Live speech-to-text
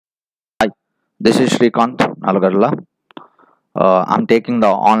This is Shrikant Nalagarla. I'm taking the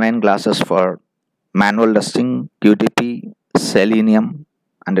online classes for manual testing, QTP, Selenium,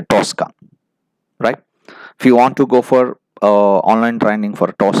 and Tosca. Right? If you want to go for online training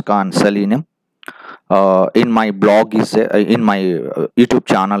for Tosca and Selenium, in my blog is there, in my YouTube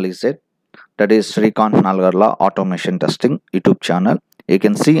channel is it. That is Shrikant Nalagarla Automation Testing YouTube channel. You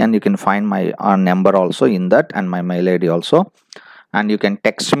can see and you can find my number also in that and my mail ID also. And you can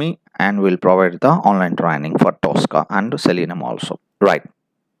text me and we'll provide the online training for Tosca and Selenium also. Right.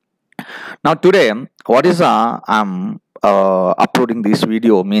 Now today, what is I'm uploading this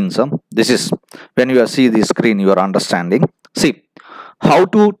video means this is when you see the screen you are understanding. See how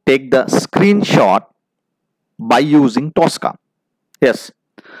to take the screenshot by using Tosca. Yes,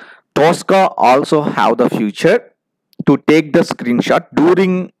 Tosca also have the feature to take the screenshot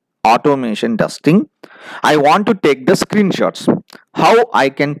during automation testing. I want to take the screenshots. How I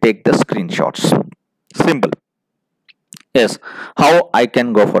can take the screenshots? Simple. Yes, how I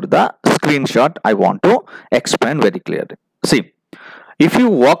can go for the screenshot, I want to explain very clearly. See, if you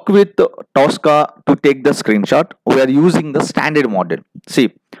work with Tosca to take the screenshot, we are using the standard model.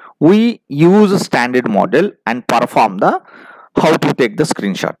 See, we use a standard model and perform the how to take the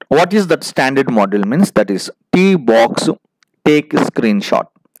screenshot. What is that standard model means? That is TBox take screenshot.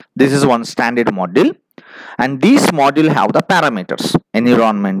 This is one standard model, and these module have the parameters: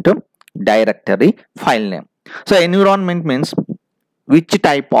 environment, directory, file name. So environment means which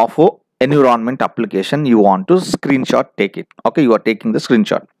type of environment application you want to screenshot take it. Okay, you are taking the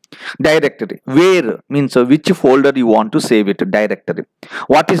screenshot. Directory, where means which folder you want to save it, directory.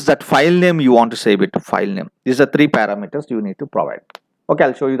 What is that file name you want to save it, file name. These are three parameters you need to provide. Okay,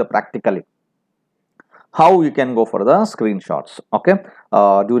 I'll show you the practically how you can go for the screenshots. Okay,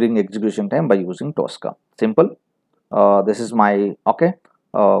 during execution time by using Tosca. Simple. This is my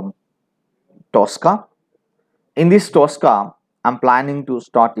Tosca. In this Tosca, I'm planning to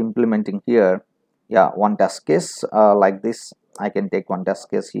start implementing here. Yeah, one test case like this. I can take one test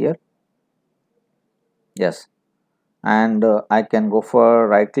case here. Yes, and I can go for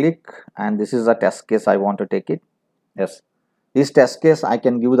right click, and this is a test case I want to take it. Yes, this test case I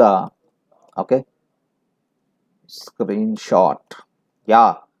can give the screenshot.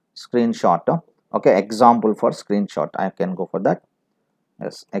 Yeah, screenshot. Okay, example for screenshot. I can go for that.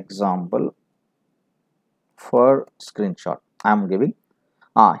 Yes, example for screenshot I'm giving.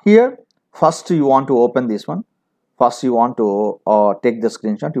 Here first you want to open this one. First you want to take the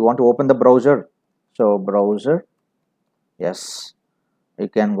screenshot. You want to open the browser. So browser. Yes, you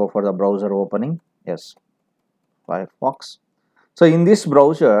can go for the browser opening. Yes, Firefox. So in this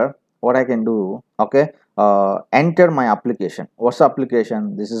browser, what I can do, enter my application. What's the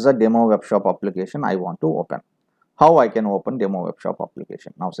application? This is a demo web shop application I want to open. How I can open demo web shop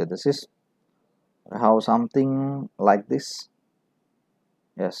application? Now say this is, I have something like this.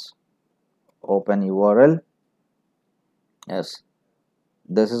 Yes, open URL. Yes,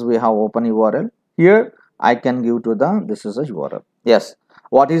 this is we have open URL. Here I can give to the, this is a URL. Yes,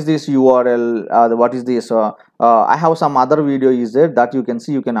 what is this URL? What is this? I have some other video is there that you can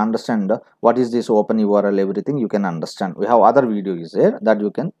see, you can understand what is this open URL, everything you can understand. We have other video is there that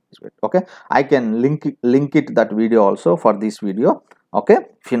you can, okay, I can link it that video also for this video. Okay,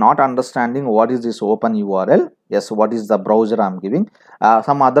 if you're not understanding what is this open URL, yes, what is the browser I'm giving,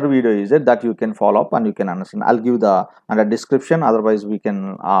 some other video is there that you can follow up and you can understand. I'll give the under description, otherwise we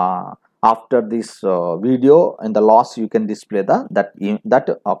can after this video in the last you can display the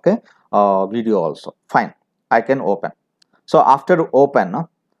video also. Fine, I can open. So after open,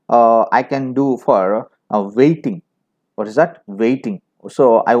 I can do for waiting. What is that? Waiting.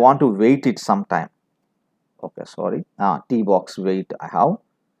 So I want to wait it sometime. Okay, sorry, TBox wait I have.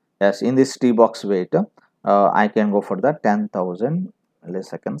 Yes, in this TBox wait, I can go for the 10,000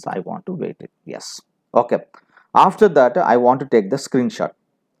 milliseconds. I want to wait it. Yes. Okay. After that, I want to take the screenshot.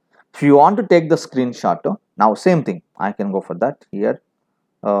 If you want to take the screenshot, now same thing. I can go for that here.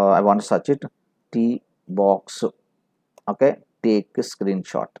 I want to search it. TBox. Okay, take a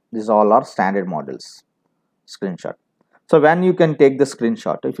screenshot. These all are standard models. Screenshot. So when you can take the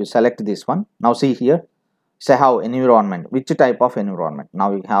screenshot, if you select this one, now see here. Say how environment, which type of environment.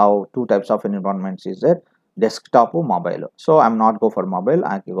 Now we have two types of environments is there, desktop or mobile. So I'm not go for mobile,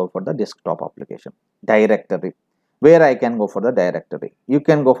 I can go for the desktop application. Directory, where I can go for the directory. You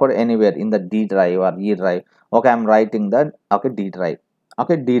can go for anywhere in the D drive or E drive. Okay, I'm writing that, okay, D drive.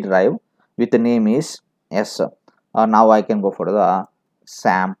 Okay, D drive with the name is S. Now I can go for the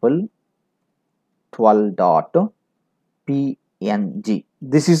sample 12.png.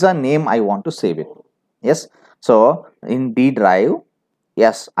 This is a name I want to save it. Yes, so in D drive,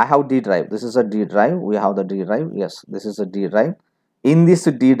 Yes, I have D drive. This is a D drive. We have the D drive. Yes, this is a D drive. In this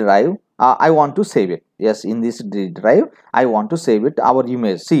D drive, I want to save it. Yes, in this D drive, I want to save it. Our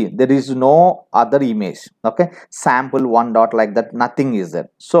image. See, there is no other image. Okay, sample one dot like that. Nothing is there.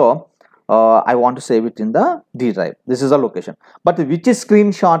 So, I want to save it in the D drive. This is a location. But which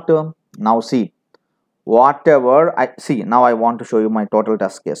screenshot? Now see, whatever I see. Now I want to show you my total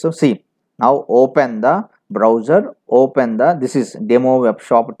task case. So see, now open the browser, open the, this is demo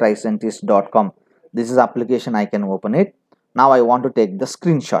webshop triscientist.com. This is application, I can open it. Now I want to take the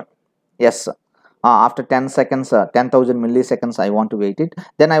screenshot. Yes, after 10 seconds, 10,000 milliseconds, I want to wait it.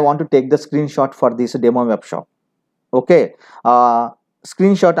 Then I want to take the screenshot for this demo webshop. Okay,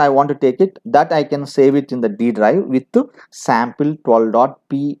 screenshot I want to take it, that I can save it in the D drive with sample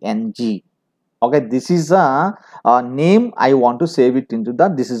 12.png. Okay, this is a name I want to save it into the,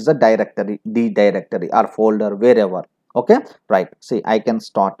 this is the directory, D directory or folder, wherever. Okay, right. See, I can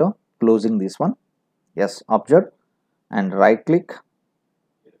start closing this one. Yes, observe and right click.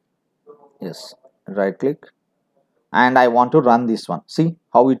 Yes, right click, and I want to run this one. See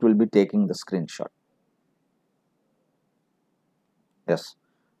how it will be taking the screenshot. Yes,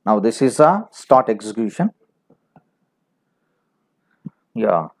 now this is a start execution.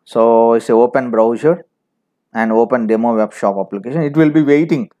 Yeah, so it's a open browser and open demo web shop application. It will be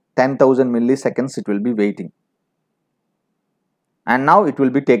waiting 10,000 milliseconds. It will be waiting, and now it will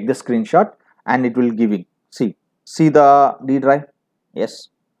be take the screenshot and it will giving. See the D drive. Yes,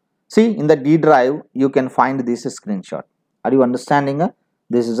 see in the D drive you can find this screenshot. Are you understanding?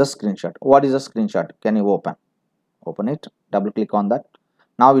 This is a screenshot. What is a screenshot? Can you open it? Double click on that.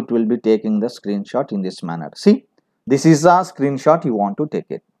 Now it will be taking the screenshot in this manner. See, this is a screenshot you want to take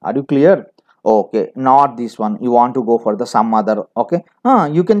it. Are you clear? Okay, not this one. You want to go for the some other. Okay,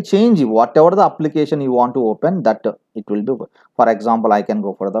 you can change whatever the application you want to open, that it will do. For example, I can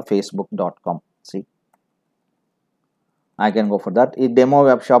go for the facebook.com. See, I can go for that. In demo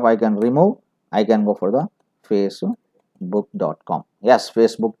web shop I can remove. I can go for the facebook.com. Yes,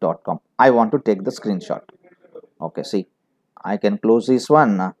 facebook.com. I want to take the screenshot. Okay, see, I can close this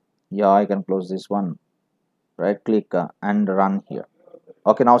one. Yeah, I can close this one. Right click and run here.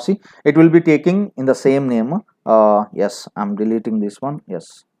 Okay, now see, it will be taking in the same name. Yes, I'm deleting this one.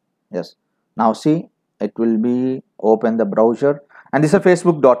 Yes, yes. Now see, it will be open the browser, and this is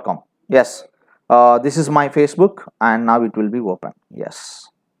facebook.com. Yes, this is my Facebook, and now it will be open. Yes,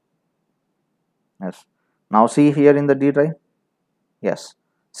 yes. Now see here in the D drive. Yes,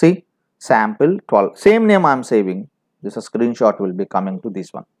 see, sample 12, same name I'm saving. This a screenshot will be coming to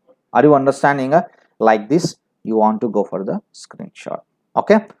this one. Are you understanding? Like this you want to go for the screenshot.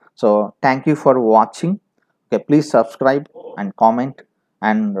 Okay, so thank you for watching. Okay, please subscribe and comment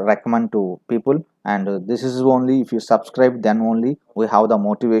and recommend to people, and this is only if you subscribe, then only we have the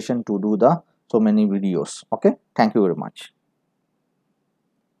motivation to do the so many videos. Okay, thank you very much.